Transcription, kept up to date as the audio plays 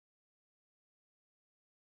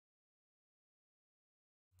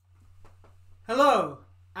Hello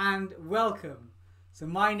and welcome. So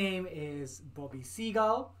my name is Bobby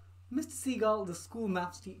Seagull, Mr. Seagull, the school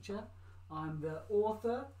maths teacher. I'm the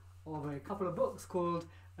author of a couple of books called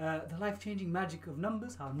The Life-Changing Magic of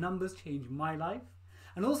Numbers, How Numbers Change My Life,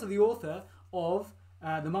 and also the author of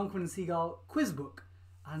the Monkman and Seagull quiz book,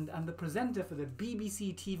 and the presenter for the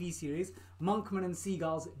BBC TV series Monkman and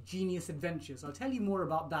Seagull's Genius Adventures. I'll tell you more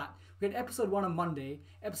about that. We had episode 1 on Monday,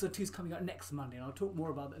 episode 2 is coming out next Monday, and I'll talk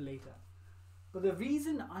more about that later. But the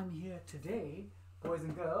reason I'm here today, boys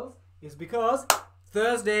and girls, is because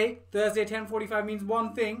Thursday 10:45 means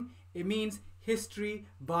one thing. It means history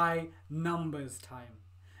by numbers time.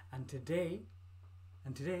 And today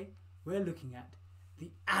we're looking at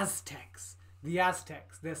the Aztecs. The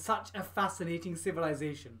Aztecs, they're such a fascinating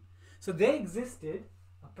civilization. So they existed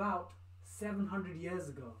about 700 years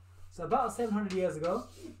ago. So about 700 years ago,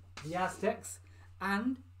 the Aztecs,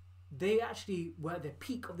 and they actually were at the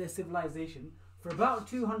peak of their civilization for about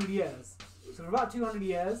 200 years. So for about 200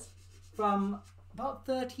 years, from about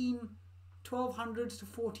 1200s to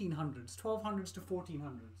 1400s, 1200s to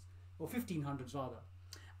 1400s, or 1500s rather.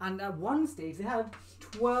 And at one stage, they had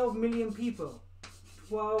 12 million people.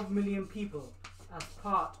 12 million people as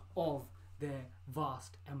part of their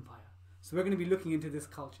vast empire. So we're going to be looking into this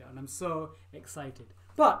culture, and I'm so excited.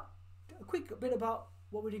 But a quick bit about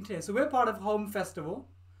what we're doing today. So we're part of Home Festival,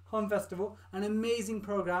 an amazing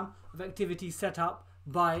program of activities set up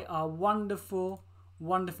by our wonderful,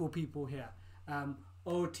 wonderful people here.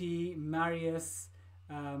 OT, Marius,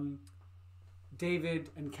 David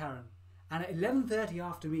and Karen. And at 11:30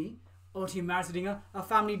 after me, OT and Marius are doing a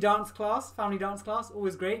family dance class,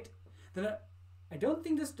 always great. Then I don't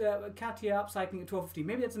think just Katia upcycling at 12:15.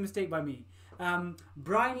 Maybe that's a mistake by me.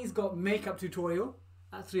 Bryony's got makeup tutorial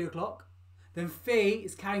at 3 o'clock. Then Faye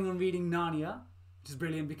is carrying on reading Narnia, which is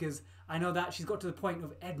brilliant because I know that she's got to the point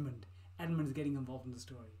of Edmund. Edmund is getting involved in the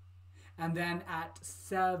story. And then at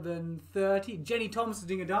 7:30, Jenny Thomas is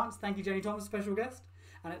doing a dance. Thank you, Jenny Thomas, special guest.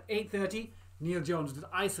 And at 8:30, Neil Jones with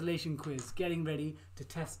isolation quiz, getting ready to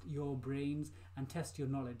test your brains and test your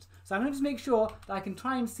knowledge. So I'm going to just make sure that I can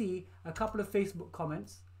try and see a couple of Facebook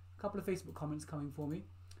comments. Coming for me.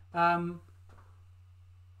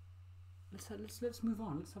 Let's move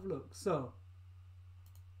on. Let's have a look. So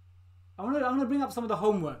I'm gonna bring up some of the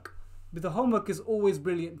homework. But the homework is always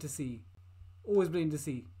brilliant to see. Always brilliant to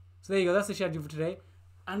see. So there you go. That's the schedule for today.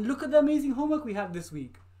 And look at the amazing homework we had this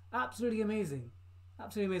week. Absolutely amazing.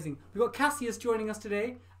 Absolutely amazing. We've got Cassius joining us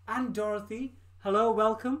today, and Dorothy. Hello,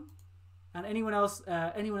 welcome. And anyone else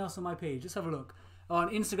on my page, just have a look. On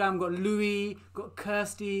Instagram, got Louis, got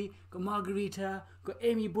Kirsty, got Margarita, got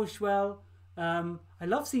Amy Bushwell. I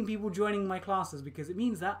love seeing people joining my classes because it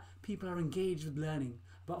means that people are engaged with learning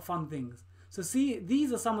about fun things. So see,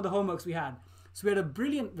 these are some of the homeworks we had. So we had a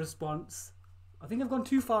brilliant response. I think I've gone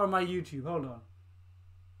too far on my YouTube. Hold on.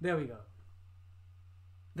 There we go.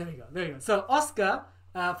 So Oscar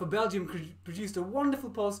for Belgium produced a wonderful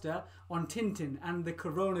poster on Tintin and the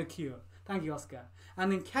Corona cure. Thank you, Oscar.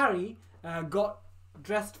 And then Carrie got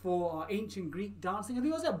dressed for ancient Greek dancing. I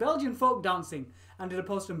think it was Belgian folk dancing, and did a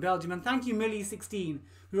poster in Belgium. And thank you, Millie16,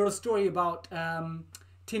 who wrote a story about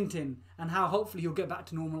Tintin and how hopefully he'll get back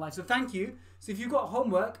to normal life. So thank you. So if you've got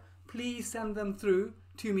homework, please send them through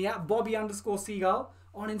to me at Bobby_Seagull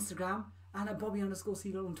on Instagram and at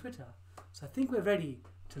Bobby_Seagull on Twitter. So I think we're ready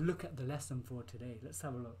to look at the lesson for today. Let's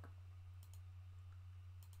have a look.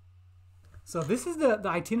 So this is the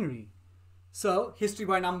itinerary. So history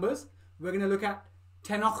by numbers. We're going to look at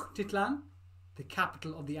Tenochtitlan, the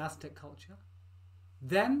capital of the Aztec culture.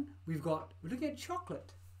 Then we're looking at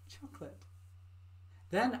chocolate.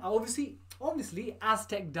 Then obviously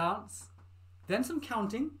Aztec dance. Then some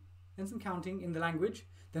counting in the language.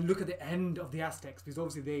 Then look at the end of the Aztecs, because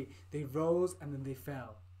obviously they rose and then they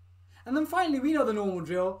fell. And then finally, we know the normal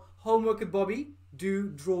drill. Homework with Bobby, do,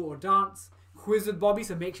 draw or dance. Quiz with Bobby,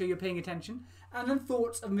 so make sure you're paying attention. And then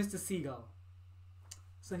thoughts of Mr. Seagull.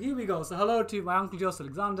 So here we go. So hello to my Uncle Joseph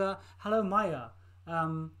Alexander. Hello Maya.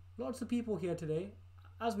 Lots of people here today,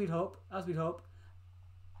 as we'd hope.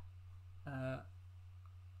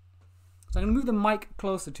 So I'm going to move the mic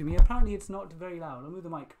closer to me. Apparently it's not very loud. I'll move the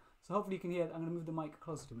mic. So hopefully you can hear it. I'm going to move the mic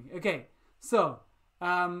closer to me. Okay, so...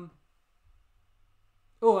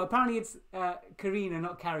 apparently it's Karina,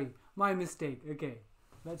 not Carrie. My mistake. Okay,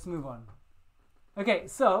 let's move on. Okay,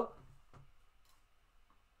 so...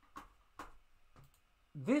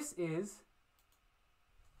 this is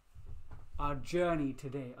our journey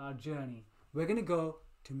today, We're going to go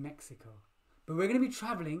to Mexico. But we're going to be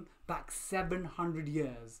traveling back 700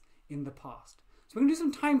 years in the past. So we're going to do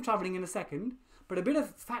some time traveling in a second, but a bit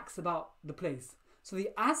of facts about the place. So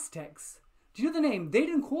the Aztecs, Do you know the name? They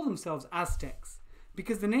didn't call themselves Aztecs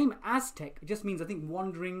because the name Aztec just means, I think,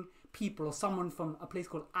 wandering people or someone from a place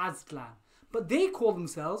called Aztlan. But they call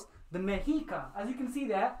themselves the Mexica. As you can see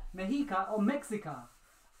there, Mexica or Mexica.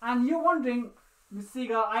 And you're wondering, Mr.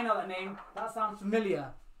 Seagull, I know that name. That sounds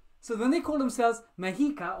familiar. So when they call themselves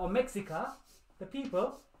Mexica or Mexica, the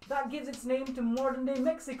people, that gives its name to modern day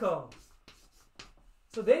Mexico.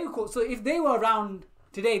 So if they were around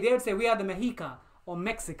today, they would say we are the Mexica or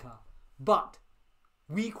Mexica. But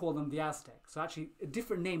we call them the Aztecs. So actually a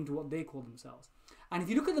different name to what they call themselves. And if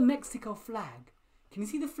you look at the Mexico flag, can you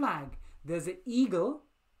see the flag? There's an eagle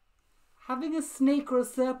having a snake or a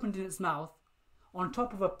serpent in its mouth on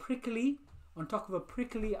top of a prickly item. On top of a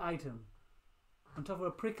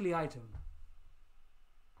prickly item.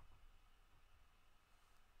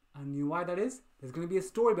 And you know why that is? There's going to be a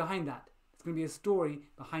story behind that. There's going to be a story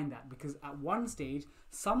behind that. Because at one stage,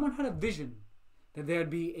 someone had a vision that there would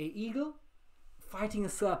be an eagle fighting a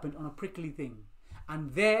serpent on a prickly thing.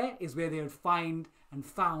 And there is where they would find and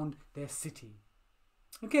found their city.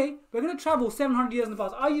 Okay, we're going to travel 700 years in the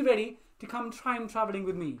past. Are you ready to come time traveling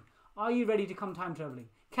with me? Are you ready to come time traveling?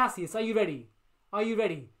 Cassius, are you ready? Are you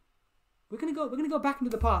ready? We're going to go back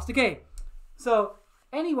into the past. Okay, so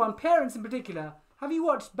anyone, parents in particular, have you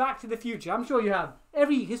watched Back to the Future? I'm sure you have.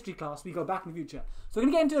 Every history class, we go back in the future. So we're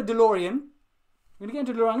going to get into a DeLorean. I'm going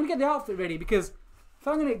to get the outfit ready because if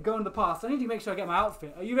I'm going to go in the past, I need to make sure I get my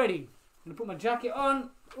outfit. Are you ready? I'm going to put my jacket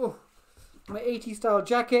on. Oh, my 80s style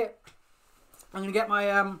jacket. I'm going to get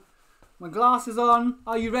my my glasses on.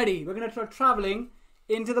 Are you ready? We're going to start traveling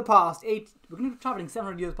into the past. We're going to be traveling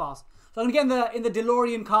 700 years past. So I'm going to get in the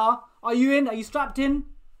DeLorean car. Are you in? Are you strapped in?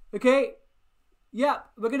 Okay. Yeah,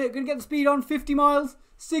 we're going to get the speed on. 50 miles,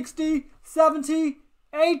 60, 70,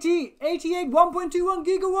 80, 88, 1.21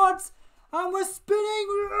 gigawatts. And we're spinning.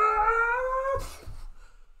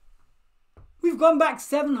 We've gone back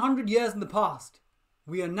 700 years in the past.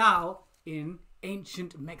 We are now in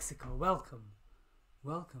ancient Mexico. Welcome.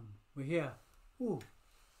 Welcome. We're here. Ooh.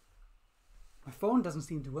 My phone doesn't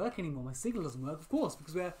seem to work anymore. My signal doesn't work, of course,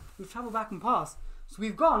 because we've travelled back and past. So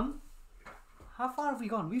we've gone. How far have we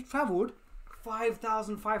gone? We've travelled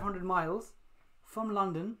 5,500 miles from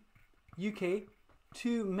London, UK,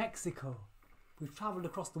 to Mexico. We've travelled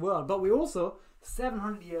across the world, but we're also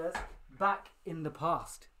 700 years back in the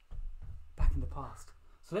past. Back in the past.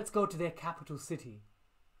 So let's go to their capital city.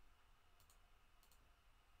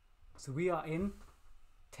 So we are in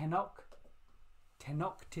Tenochtitlan.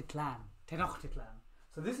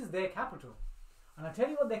 So this is their capital. And I'll tell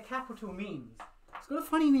you what their capital means. It's got a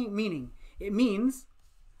funny meaning. It means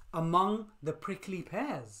among the prickly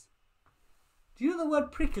pears. Do you know the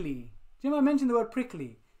word prickly? Do you know I mentioned the word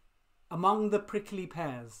prickly? Among the prickly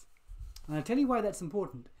pears. And I'll tell you why that's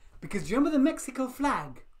important. Because do you remember the Mexico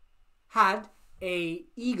flag had a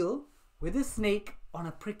eagle with a snake on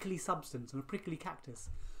a prickly substance, on a prickly cactus.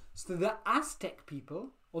 So the Aztec people,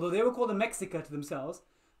 although they were called the Mexica to themselves,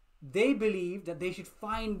 they believed that they should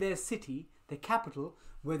find their city, their capital,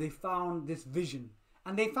 where they found this vision.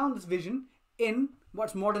 And they found this vision in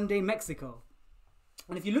what's modern day Mexico.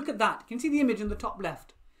 And if you look at that, can you see the image in the top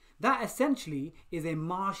left? That essentially is a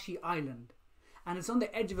marshy island. And it's on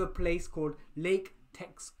the edge of a place called Lake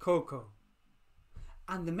Texcoco.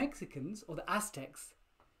 And the Mexicans, or the Aztecs,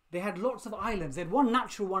 they had lots of islands. They had one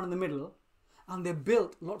natural one in the middle, and they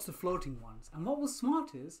built lots of floating ones. And what was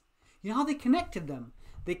smart is, you know how they connected them?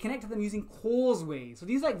 They connected them using causeways. So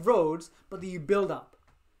these are like roads, but that you build up.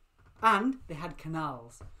 And they had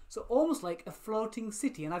canals. So almost like a floating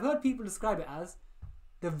city. And I've heard people describe it as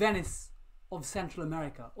the Venice of Central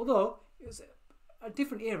America. Although it was a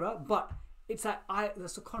different era, but it's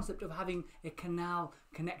that's the concept of having a canal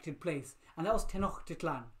connected place. And that was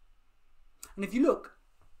Tenochtitlan. And if you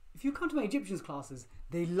come to my Egyptians classes,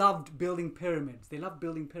 they loved building pyramids. They loved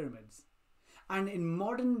building pyramids. And in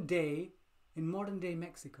modern day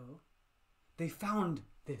Mexico, they found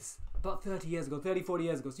this about 30 years ago, 30, 40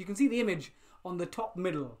 years ago. So you can see the image on the top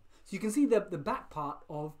middle. So you can see the back part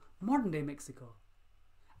of modern day Mexico.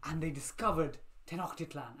 And they discovered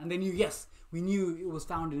Tenochtitlan. And they knew, yes, we knew it was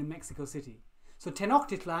founded in Mexico City. So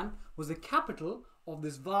Tenochtitlan was the capital of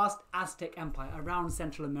this vast Aztec empire around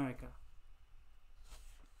Central America.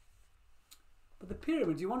 But the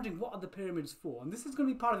pyramids, you're wondering what are the pyramids for? And this is going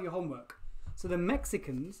to be part of your homework. So the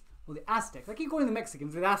Mexicans, or the Aztecs, I keep calling the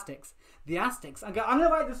Mexicans, the Aztecs. The Aztecs, I'm going to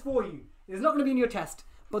write this for you. It's not going to be in your test.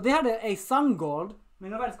 But they had a sun god. I'm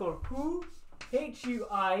going to write it's called Hu,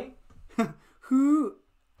 H-U-I, Hu,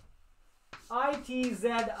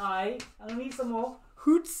 I-T-Z-I. I'm going to need some more.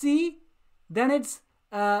 Hutsi. Then it's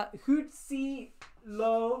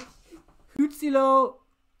Hutzilo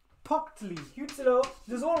Huitzilopochtli.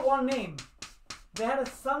 This is all one name. They had a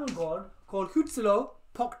sun god called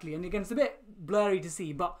Huitzilopochtli, and again it's a bit blurry to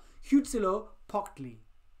see, but Huitzilopochtli.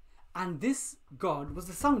 And this god was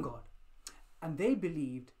the sun god. And they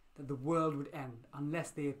believed that the world would end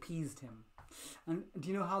unless they appeased him. And do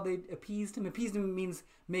you know how they appeased him? Appeased him means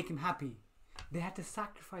make him happy. They had to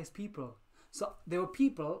sacrifice people. So there were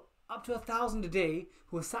people up to 1,000 a day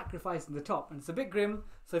who were sacrificed in the top. And it's a bit grim.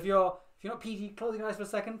 So if you're not PT, close your eyes for a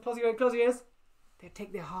second. Close your ears. They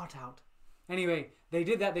take their heart out. Anyway, they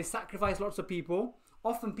did that. They sacrificed lots of people.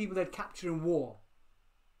 Often people they'd capture in war.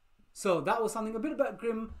 So that was something a bit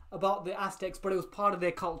grim about the Aztecs, but it was part of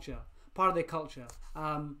their culture.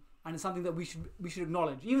 And it's something that we should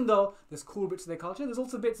acknowledge. Even though there's cool bits of their culture, there's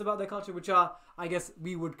also bits about their culture which are, I guess,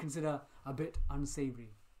 we would consider a bit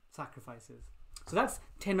unsavory. Sacrifices. So that's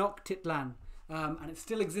Tenochtitlan. And it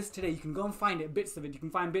still exists today. You can go and find it, bits of it. You can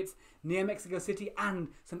find bits near Mexico City and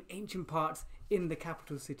some ancient parts in the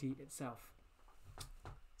capital city itself.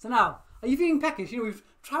 So now, are you feeling peckish? You know, we've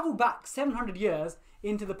travelled back 700 years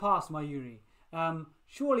into the past, Mayuri.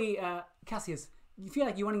 Surely, Cassius, you feel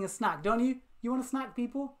like you're wanting a snack, don't you? You want a snack,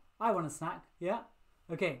 people? I want a snack, yeah?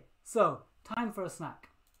 Okay, so, time for a snack.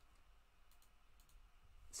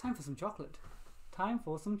 It's time for some chocolate.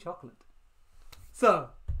 So,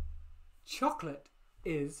 chocolate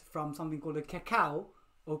is from something called a cacao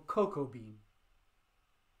or cocoa bean.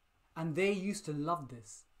 And they used to love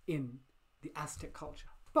this in the Aztec culture.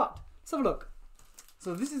 But, let's have a look.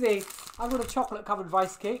 So this is I've got a chocolate covered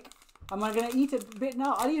rice cake. Am I going to eat a bit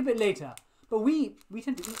now? I'll eat a bit later. But we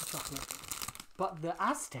tend to eat chocolate. But the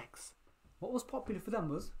Aztecs, what was popular for them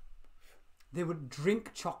was they would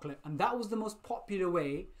drink chocolate. And that was the most popular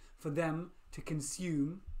way for them to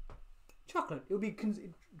consume chocolate. It would be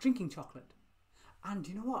drinking chocolate. And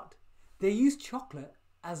you know what? They used chocolate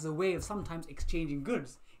as a way of sometimes exchanging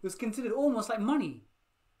goods. It was considered almost like money.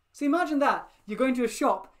 So imagine that. You're going to a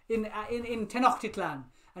shop in Tenochtitlan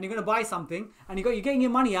and you're going to buy something and you're getting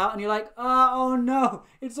your money out and you're like, oh no,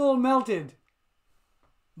 it's all melted.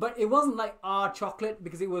 But it wasn't like our chocolate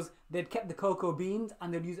because they'd kept the cocoa beans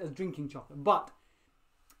and they'd use it as drinking chocolate. But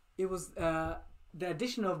it was the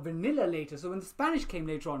addition of vanilla later. So when the Spanish came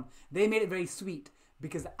later on, they made it very sweet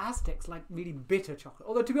because the Aztecs like really bitter chocolate.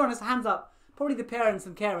 Although to be honest, hands up, probably the parents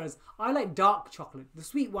and carers, I like dark chocolate. The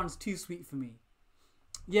sweet one's too sweet for me.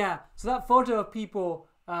 Yeah, so that photo of people,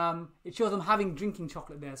 it shows them drinking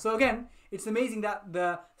chocolate there. So again, it's amazing that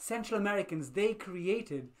the Central Americans, they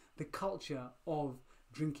created the culture of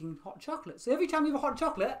drinking hot chocolate. So every time you have a hot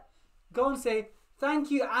chocolate, go and say,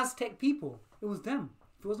 thank you Aztec people. It was them.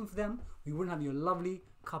 If it wasn't for them, we wouldn't have your lovely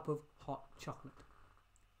cup of hot chocolate.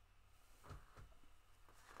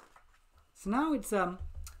 So now it's,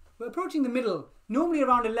 we're approaching the middle. Normally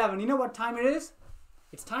around 11. You know what time it is?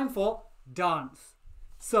 It's time for dance.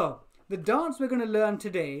 So, the dance we're going to learn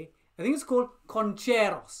today, I think it's called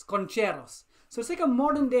concheros. So it's like a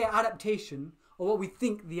modern day adaptation of what we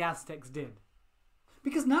think the Aztecs did.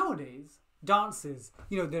 Because nowadays, dances,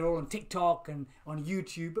 they're all on TikTok and on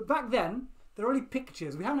YouTube. But back then, they're only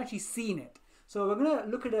pictures. We haven't actually seen it. So we're going to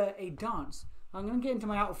look at a dance. I'm going to get into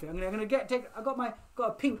my outfit. I've got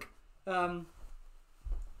a pink, I'm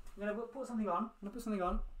going to put something on. Let's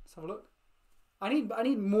have a look. I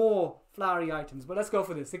need more flowery items, but let's go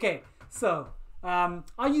for this. Okay, so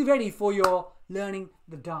are you ready for learning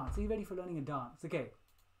the dance? Are you ready for learning a dance? Okay,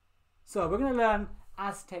 so we're going to learn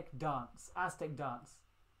Aztec dance.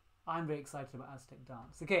 I'm very excited about Aztec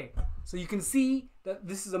dance. Okay, so you can see that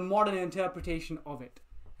this is a modern interpretation of it.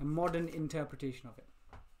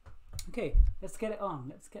 Okay, let's get it on.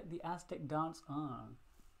 Let's get the Aztec dance on.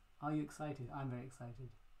 Are you excited? I'm very excited.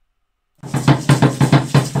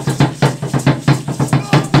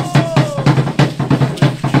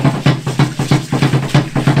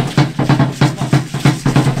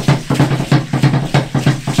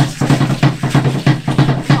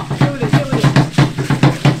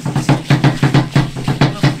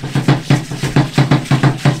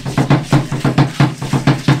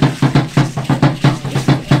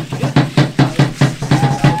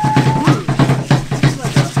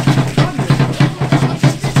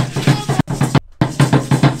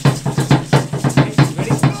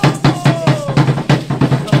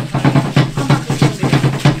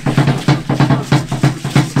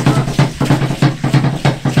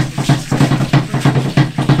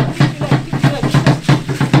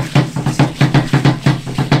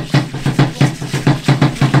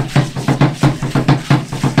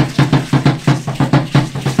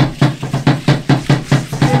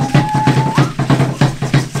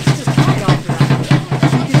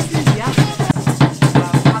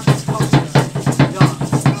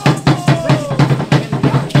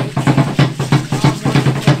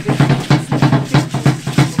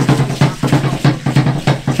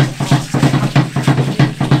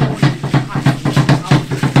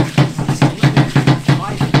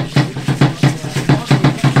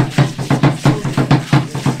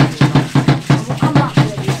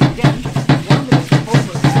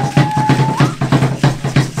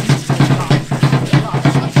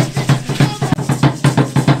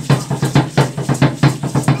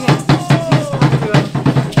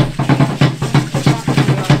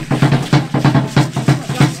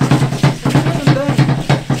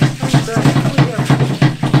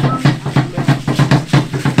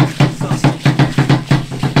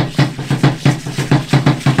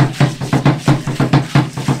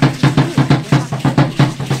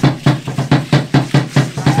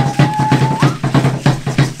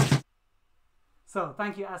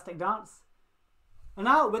 thank you, Aztec dance. And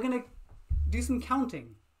now we're going to do some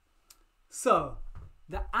counting. So,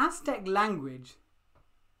 the Aztec language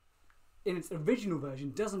in its original version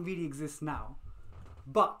doesn't really exist now.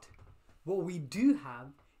 But what we do have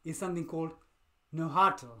is something called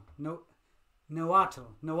Nahuatl. Nahuatl.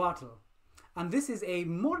 And this is a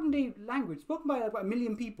modern day language spoken by about 1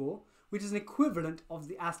 million people, which is an equivalent of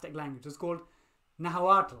the Aztec language. It's called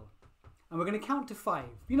Nahuatl. And we're going to count to 5.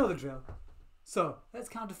 You know the drill. So let's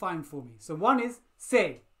count to 5 for me. So 1 is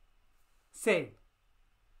se.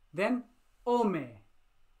 Then ome.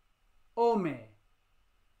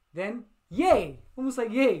 Then ye. Almost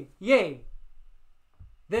like ye.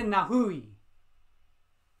 Then nahui.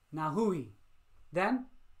 Then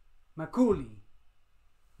makuli.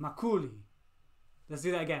 Let's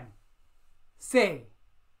do that again. Se.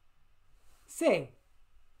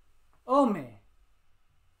 Ome.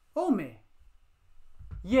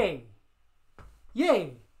 Ye.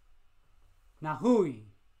 Nahui.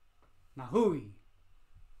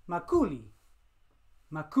 Makuli.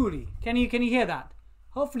 Can you hear that?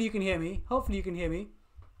 Hopefully you can hear me.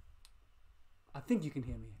 I think you can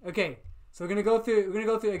hear me. Okay, so we're gonna go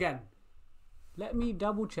through it again. Let me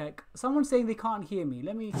double check. Someone's saying they can't hear me.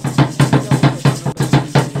 Let me double check.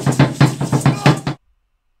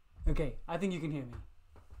 Okay, I think you can hear me.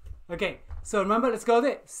 Okay, so remember, let's go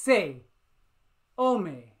there. Se,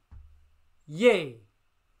 ome, ye,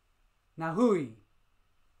 nahui,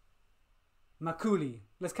 makuli.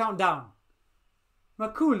 Let's count down.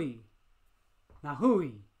 Makuli,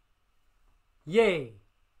 nahui, ye,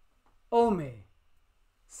 ome,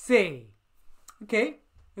 se. Okay.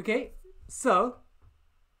 So,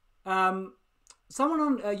 someone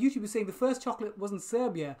on YouTube is saying the first chocolate was in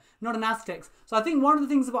Serbia, not in Aztecs. So I think one of the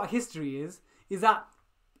things about history is that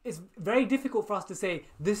it's very difficult for us to say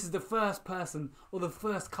this is the first person or the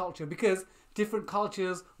first culture, because different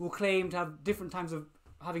cultures will claim to have different times of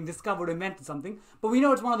having discovered or invented something, but we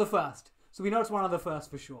know it's one of the first. So we know it's one of the first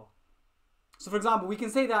for sure. So for example, we can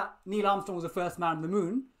say that Neil Armstrong was the first man on the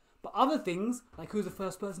moon, but other things, like who's the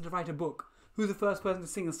first person to write a book, who's the first person to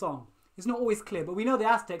sing a song, it's not always clear. But we know the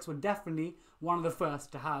Aztecs were definitely one of the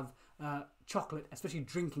first to have chocolate, especially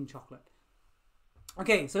drinking chocolate.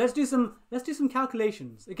 Okay, so let's do some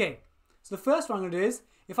calculations. Okay, so the first one I'm going to do is,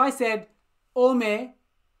 if I said ome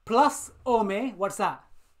plus ome, what's that?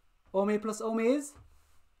 Ome plus ome is?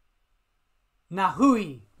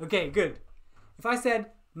 Nahui. Okay, good. If I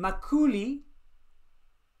said makuli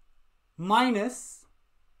minus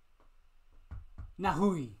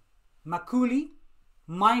nahui. Makuli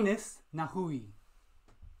minus nahui.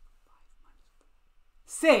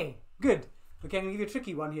 Se. Good. Okay, I'm going to give you a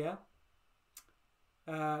tricky one here.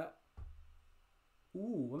 What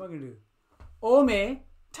am I going to do? Ome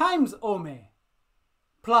times ome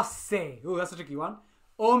plus se. Ooh, that's a tricky one.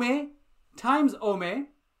 Ome times ome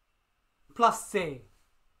plus se.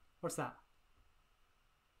 What's that?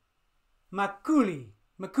 Makuli.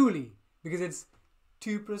 Because it's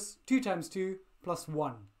 2 times 2 plus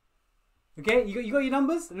 1. Okay, you got your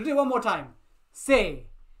numbers? We'll do it one more time. Se,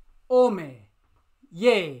 ome,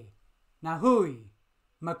 ye, nahui,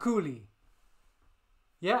 makuli.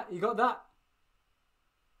 Yeah, you got that?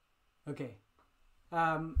 Okay.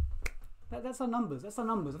 That's our numbers. I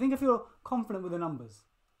think I feel confident with the numbers.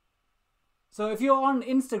 So if you're on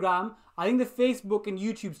Instagram, I think the Facebook and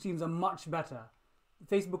YouTube streams are much better.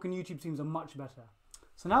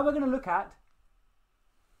 So now we're going to look at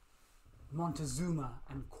Montezuma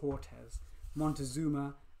and Cortez.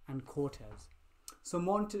 So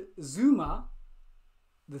Montezuma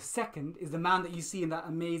the second is the man that you see in that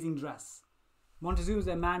amazing dress. Montezuma is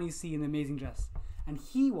the man you see in the amazing dress. And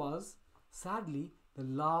he was, sadly, the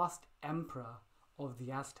last emperor of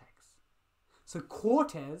the Aztecs. So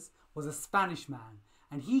Cortez was a Spanish man,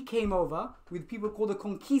 and he came over with people called the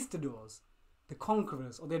conquistadors, the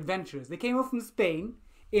conquerors or the adventurers. They came over from Spain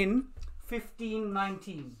in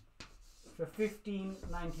 1519. So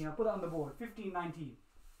 1519, I'll put that on the board, 1519.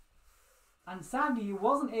 And sadly, it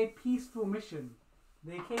wasn't a peaceful mission.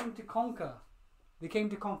 They came to conquer. So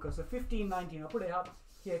 1519, I'll put it up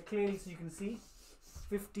here clearly so you can see.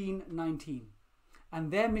 1519. And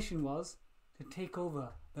their mission was to take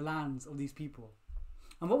over the lands of these people.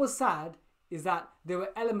 And what was sad is that there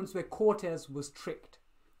were elements where Cortez was tricked.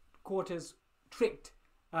 Cortez tricked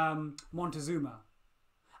Montezuma.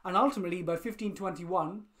 And ultimately, by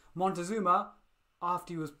 1521, Montezuma,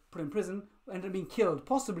 after he was put in prison, ended up being killed,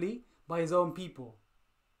 possibly by his own people.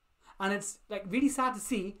 And it's like really sad to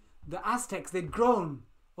see the Aztecs, they'd grown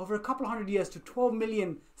over a couple of hundred years to 12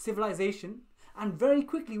 million civilization, and very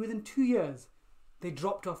quickly, within 2 years, they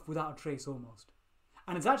dropped off without a trace almost.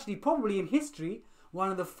 And it's actually probably in history one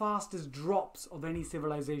of the fastest drops of any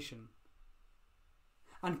civilization.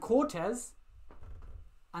 And Cortes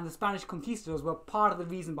and the Spanish conquistadors were part of the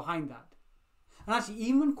reason behind that. And actually,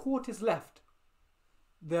 even when Cortes left,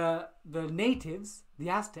 the natives, the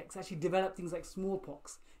Aztecs, actually developed things like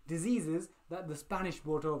smallpox, diseases that the Spanish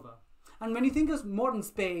brought over. And when you think of modern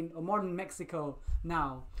Spain or modern Mexico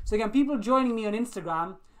now, so again, people joining me on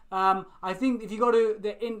Instagram, I think if you go to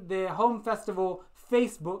the Home Festival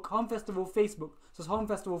Facebook, so it's Home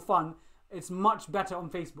Festival Fun, it's much better on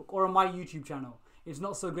Facebook or on my YouTube channel. It's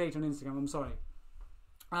not so great on Instagram, I'm sorry.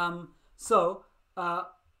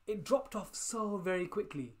 It dropped off so very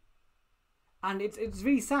quickly. And it's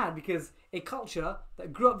really sad because a culture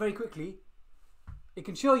that grew up very quickly, it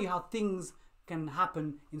can show you how things can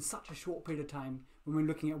happen in such a short period of time when we're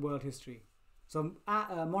looking at world history. So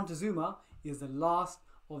Montezuma is the last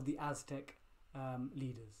of the Aztec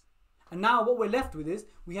leaders. And now what we're left with is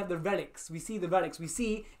we have the relics. We see the relics. We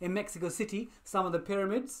see in Mexico City some of the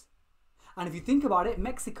pyramids. And if you think about it,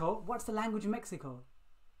 Mexico, what's the language in Mexico?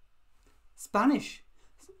 Spanish.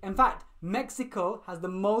 In fact, Mexico has the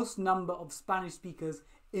most number of Spanish speakers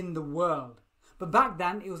in the world. But back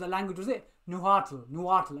then, it was a language, was it? Nahuatl.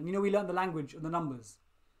 And you know, we learned the language of the numbers.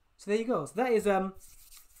 So there you go. So that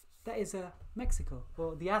is Mexico,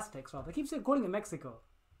 or the Aztecs rather. I keep calling it Mexico.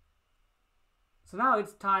 So now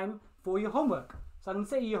it's time for your homework. So I'm going to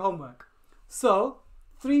say your homework. So,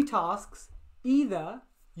 3 tasks. Either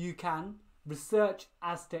you can research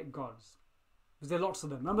Aztec gods. Because there are lots of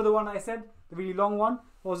them. Remember the one I said? The really long one?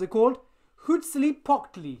 What was it called?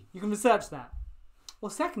 Huitzilipoctli. You can research that. Or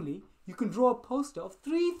secondly, you can draw a poster of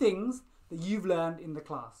 3 things that you've learned in the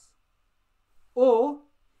class. Or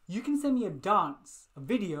you can send me a dance, a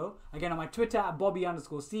video, again on my Twitter at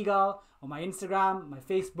Bobby_Seagull, on my Instagram, my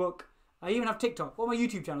Facebook. I even have TikTok or my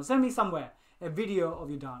YouTube channel. Send me somewhere a video of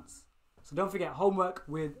your dance. So don't forget, homework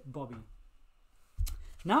with Bobby.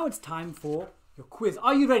 Now it's time for your quiz.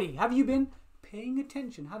 Are you ready? Have you been paying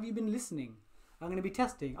attention? Have you been listening? I'm going to be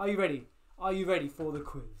testing. Are you ready? Are you ready for the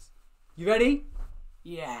quiz? You ready?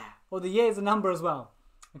 Yeah. Or the year is a number as well.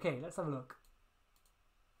 Okay, let's have a look.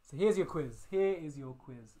 So here's your quiz. Here is your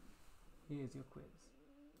quiz. Here's your quiz.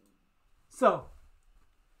 So,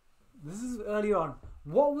 this is early on.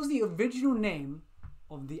 What was the original name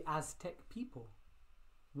of the Aztec people?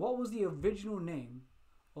 What was the original name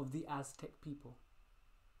of the Aztec people?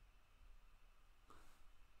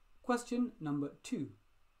 Question number 2.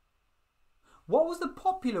 What was the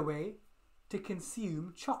popular way to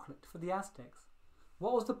consume chocolate for the Aztecs?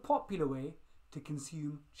 What was the popular way to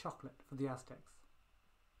consume chocolate for the Aztecs?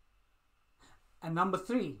 And number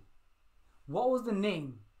 3. What was the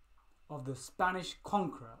name of the Spanish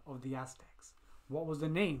conqueror of the Aztecs? What was the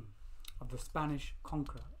name of the Spanish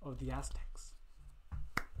conqueror of the Aztecs?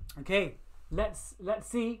 Okay, let's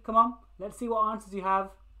see. Come on, let's see what answers you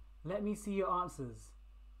have. Let me see your answers.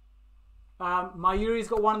 Mayuri's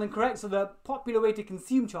got one of them correct. So the popular way to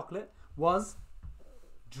consume chocolate was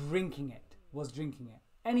drinking it.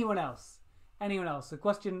 Anyone else? Anyone else? So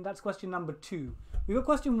that's question number 2. We've got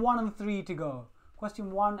question 1 and 3 to go.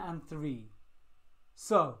 Question 1 and 3.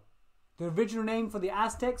 So, the original name for the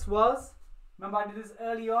Aztecs was, remember I did this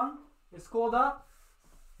early on, it's called the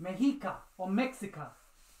Mexica or Mexica.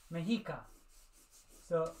 Mexica.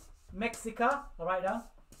 So, Mexica, I'll write down,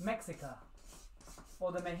 Mexica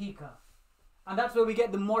or the Mexica. And that's where we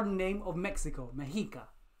get the modern name of Mexico, Mexica.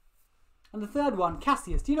 And the third one,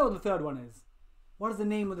 Cassius. Do you know what the third one is? What is the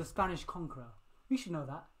name of the Spanish conqueror? We should know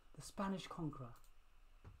that. The Spanish conqueror.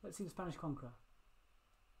 Let's see the Spanish conqueror.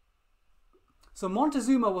 So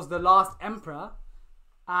Montezuma was the last emperor.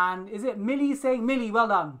 And is it Millie saying? Millie, well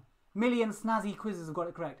done. Millie and Snazzy Quizzes have got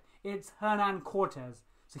it correct. It's Hernan Cortes.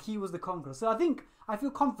 So he was the conqueror. So I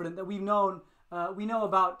feel confident that we know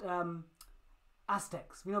about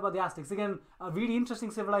Aztecs. We know about the Aztecs. Again, a really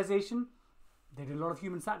interesting civilization. They did a lot of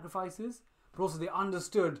human sacrifices, but also they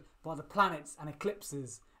understood about the planets and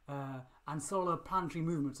eclipses and solar planetary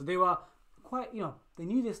movements. So they were quite, they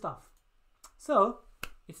knew their stuff. So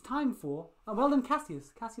it's time for, well done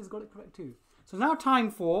Cassius. Cassius got it correct too. So now time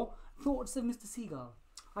for Thoughts of Mr. Seagull.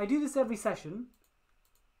 I do this every session.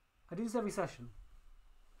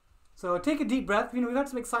 So take a deep breath. We've had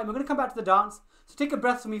some excitement. We're going to come back to the dance. So take a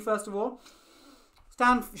breath for me first of all.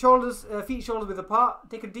 Stand shoulders, feet shoulders width apart.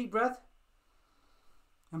 Take a deep breath.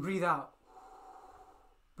 And breathe out.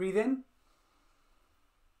 Breathe in.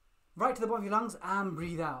 Right to the bottom of your lungs and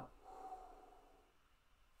breathe out.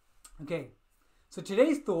 Okay. So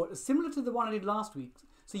today's thought is similar to the one I did last week.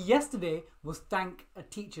 So yesterday was Thank a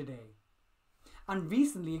Teacher Day. And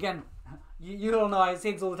recently, again, you all know I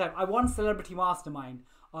say this all the time. I won Celebrity Mastermind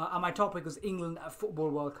and my topic was England at Football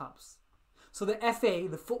World Cups. So the FA,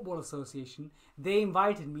 the Football Association, they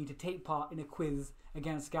invited me to take part in a quiz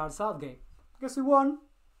against Gareth Southgate. Guess who won?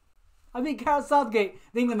 I beat Gareth Southgate,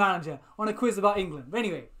 the England manager, on a quiz about England. But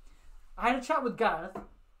anyway, I had a chat with Gareth at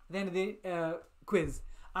the end of the quiz,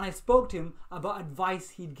 and I spoke to him about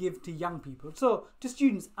advice he'd give to young people, so to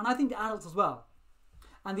students, and I think to adults as well.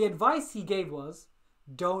 And the advice he gave was,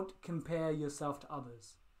 don't compare yourself to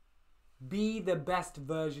others. Be the best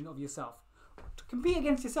version of yourself. To compete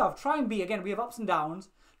against yourself, try and be, again, we have ups and downs,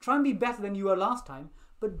 try and be better than you were last time,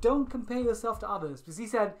 but don't compare yourself to others. Because he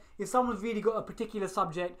said, if someone's really got a particular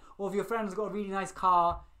subject, or if your friend's got a really nice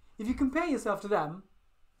car, if you compare yourself to them,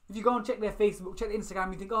 if you go and check their Facebook, check their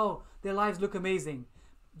Instagram, you think, oh, their lives look amazing.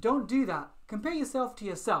 Don't do that. Compare yourself to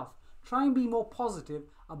yourself. Try and be more positive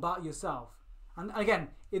about yourself. And again,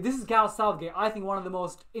 if this is Gareth Southgate, I think one of the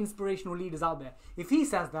most inspirational leaders out there. If he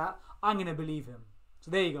says that, I'm going to believe him.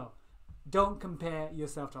 So there you go. Don't compare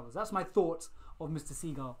yourself to others. That's my thoughts of Mr.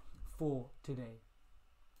 Seagull for today.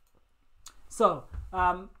 So,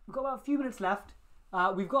 we've got about a few minutes left.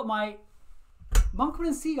 We've got my Monkman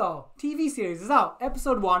and Seagull TV series is out.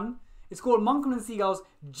 Episode 1. It's called Monkman and Seagull's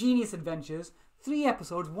Genius Adventures. 3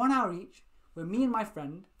 episodes, 1 hour each, where me and my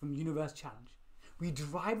friend from Universe Challenge, we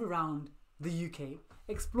drive around the UK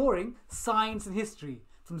exploring science and history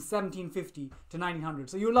from 1750 to 1900.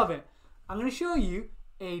 So you'll love it. I'm going to show you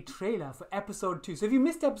a trailer for episode 2. So if you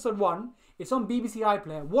missed episode 1, it's on BBC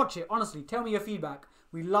iPlayer. Watch it. Honestly, tell me your feedback.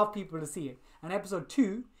 We love people to see it. And episode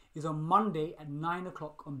 2 is on Monday at 9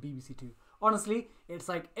 o'clock on BBC 2. Honestly, it's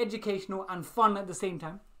like educational and fun at the same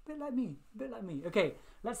time. Bit like me. Bit like me. Okay,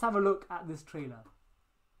 let's have a look at this trailer.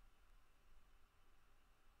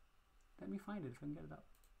 Let me find it if I can get it up.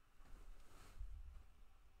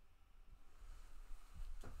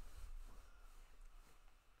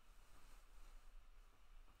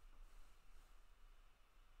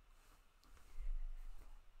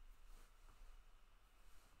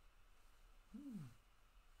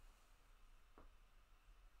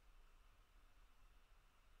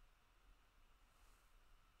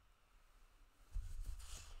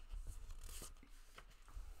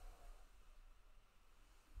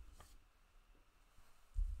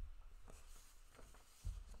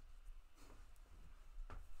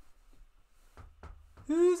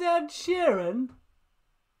 Who's Ed Sheeran?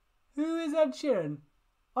 Who is Ed Sheeran?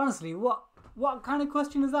 Honestly, what kind of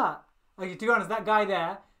question is that? Okay, to be honest, that guy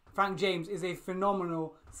there, Frank James, is a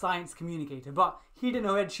phenomenal science communicator, but he didn't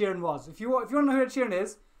know who Ed Sheeran was. If you want to know who Ed Sheeran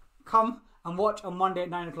is, come and watch on Monday at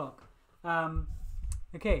 9 o'clock.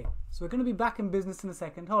 Okay, so we're going to be back in business in a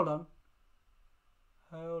second. Hold on.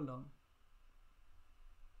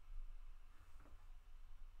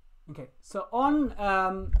 Okay, so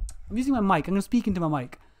on... I'm using my mic. I'm going to speak into my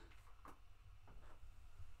mic.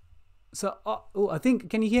 So, I think,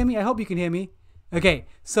 can you hear me? I hope you can hear me. Okay,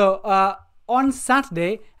 so on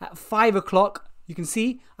Saturday at 5 o'clock, you can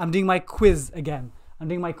see I'm doing my quiz again. I'm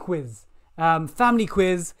doing my quiz. Family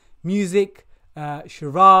quiz, music,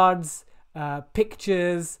 charades,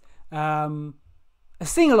 pictures, a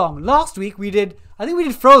sing-along. Last week I think we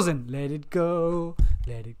did Frozen. Let it go,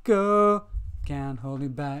 can't hold me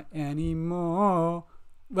back anymore.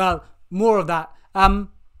 Well, more of that.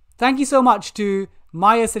 Thank you so much to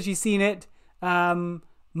Maya, said she's seen it.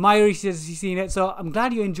 Marius says she's seen it. So I'm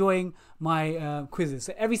glad you're enjoying my quizzes.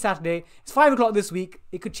 So every Saturday, it's 5 o'clock this week.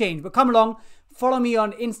 It could change, but come along. Follow me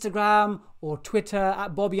on Instagram or Twitter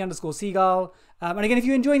at Bobby_Seagull. And again, if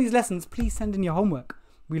you're enjoying these lessons, please send in your homework.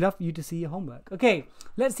 We love you to see your homework. Okay,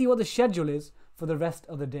 let's see what the schedule is for the rest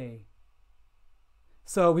of the day.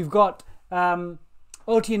 So we've got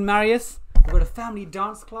Oti and Marius. We've got a family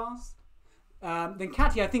dance class. Then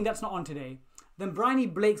Katia, I think that's not on today. Then Bryony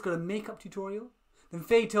Blake's got a makeup tutorial. Then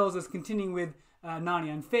Faye tells us continuing with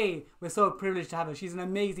Narnia. And Faye, we're so privileged to have her. She's an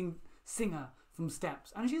amazing singer from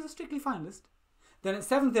Steps. And she's a Strictly finalist. Then at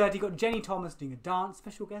 7:30, got Jenny Thomas doing a dance.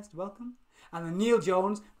 Special guest, welcome. And then Neil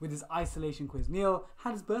Jones with his isolation quiz. Neil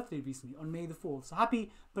had his birthday recently on May the 4th. So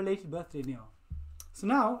happy belated birthday, Neil. So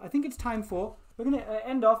now, I think it's time for... We're going to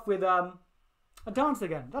end off with a dance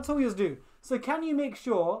again. That's all we always do. So can you make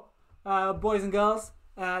sure, boys and girls,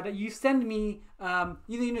 that you send me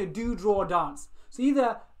either, do, draw, or dance. So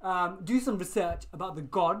either do some research about the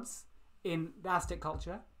gods in the Aztec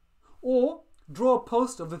culture, or draw a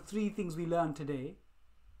post of the 3 things we learned today,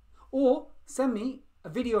 or send me a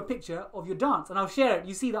video or picture of your dance and I'll share it.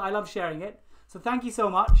 You see that I love sharing it. So thank you so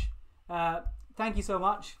much. Thank you so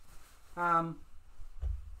much. I'm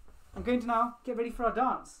going to now get ready for our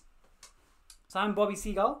dance. So I'm Bobby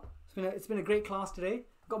Seagull. It's been a great class today.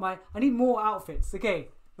 I need more outfits. Okay,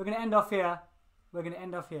 we're going to end off here. we're going to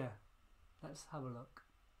end off here. Let's have a look.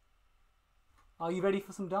 Are you ready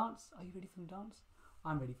for some dance? Are you ready for some dance?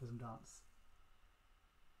 I'm ready for some dance.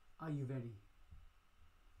 Are you ready?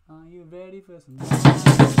 Are you ready for some dance?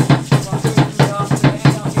 We're going to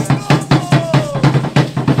end off here.